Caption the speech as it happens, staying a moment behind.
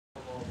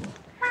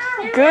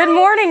Good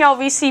morning,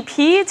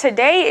 LVCP.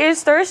 Today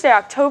is Thursday,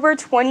 October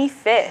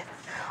 25th.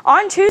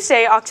 On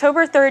Tuesday,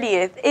 October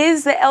 30th,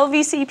 is the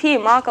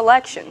LVCP mock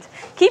elections.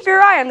 Keep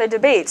your eye on the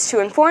debates to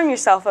inform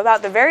yourself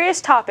about the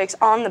various topics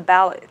on the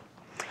ballot.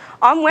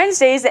 On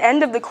Wednesday is the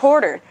end of the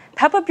quarter.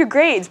 Pep up your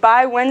grades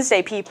by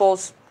Wednesday,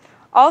 peoples.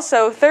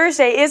 Also,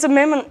 Thursday is a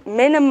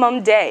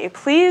minimum day.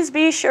 Please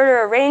be sure to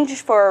arrange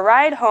for a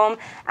ride home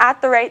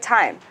at the right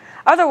time.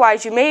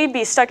 Otherwise, you may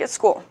be stuck at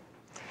school.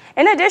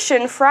 In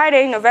addition,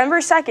 Friday, November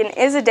 2nd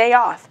is a day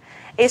off.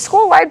 A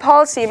school-wide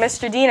policy,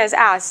 Mr. Dean has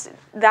asked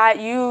that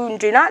you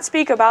do not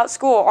speak about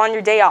school on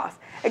your day off,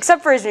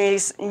 except for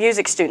his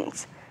music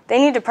students. They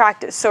need to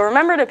practice, so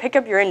remember to pick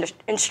up your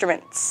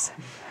instruments.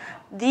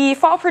 The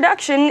fall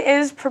production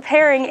is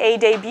preparing a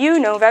debut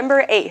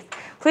November 8th.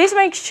 Please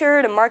make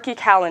sure to mark your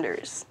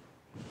calendars.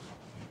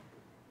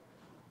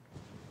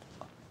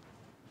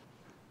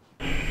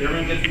 Did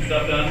everyone get some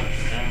stuff done?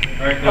 Yeah.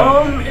 All right,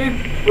 go.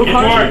 It will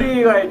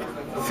possibly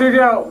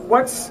figure out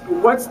what's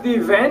the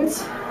event,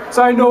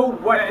 so I know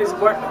who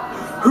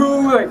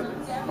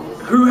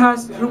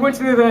went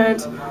to the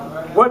event,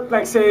 what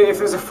say if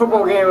there's a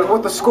football game,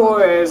 what the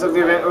score is of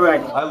the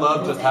event. I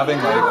love just having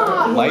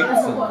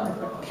lights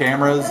and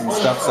cameras and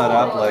stuff set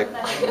up.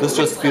 This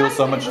just feels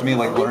so much to me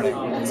like learning.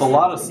 It's a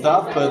lot of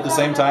stuff, but at the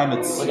same time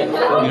it's kind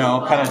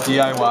of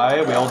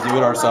DIY. We all do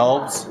it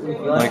ourselves.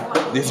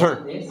 These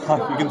are, you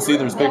can see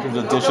there's pictures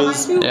of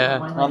dishes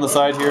on the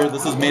side here.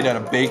 This is made out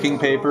of baking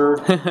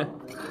paper.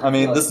 I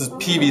mean, this is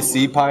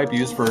PVC pipe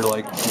used for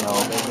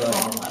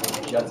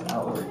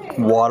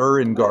water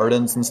in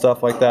gardens and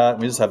stuff like that.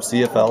 We just have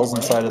CFLs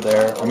inside of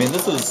there. I mean,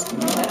 this is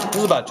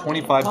about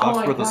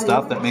 $25 worth of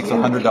stuff that makes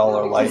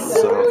 $100 light.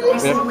 So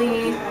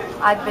recently,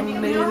 I've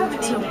been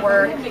moved to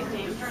work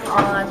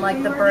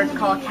on the bird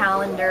call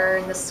calendar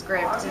and the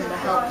script and to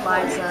help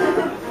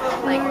Liza,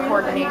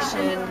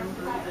 coordination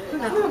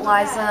with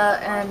Liza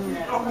and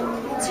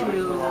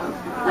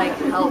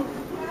to help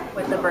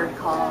with the bird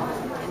call.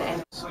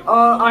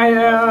 I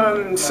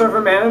am server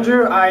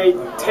manager. I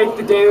take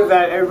the data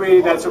that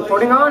everybody that's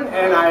reporting on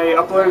and I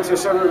upload it to a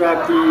server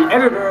that the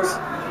editors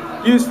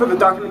use for the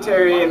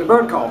documentary and the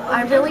bird call.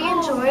 I really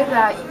enjoy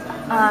that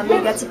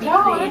you get to be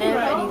creative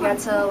and you get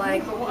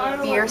to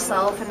be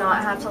yourself and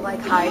not have to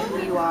hide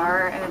who you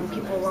are, and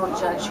people won't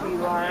judge who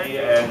you are.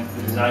 And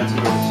the design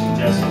team was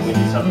suggesting we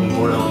need something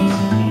more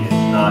LVCP.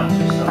 It's not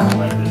just something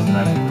like this and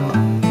I'm wrong.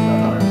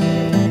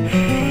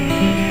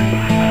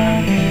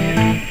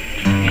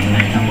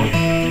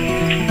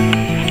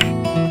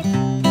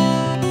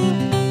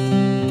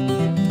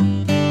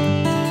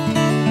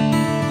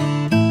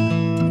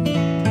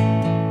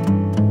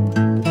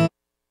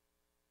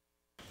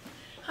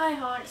 Hi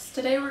Hawks,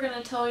 today we're going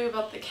to tell you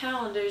about the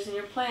calendars in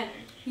your planner.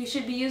 You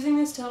should be using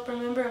this to help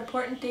remember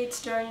important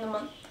dates during the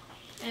month.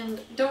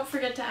 And don't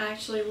forget to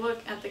actually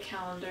look at the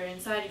calendar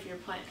inside of your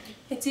planner.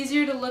 It's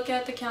easier to look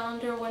at the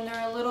calendar when there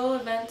are little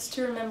events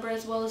to remember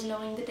as well as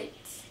knowing the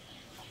dates.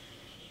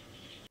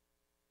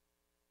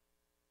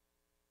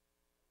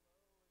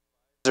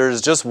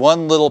 there's just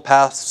one little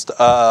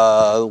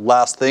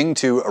last thing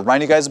to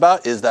remind you guys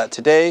about is that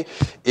today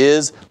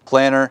is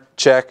Planner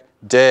Check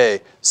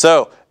Day.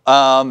 So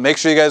make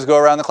sure you guys go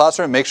around the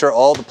classroom and make sure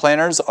all the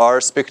planners are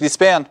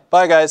spickety-span.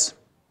 Bye, guys.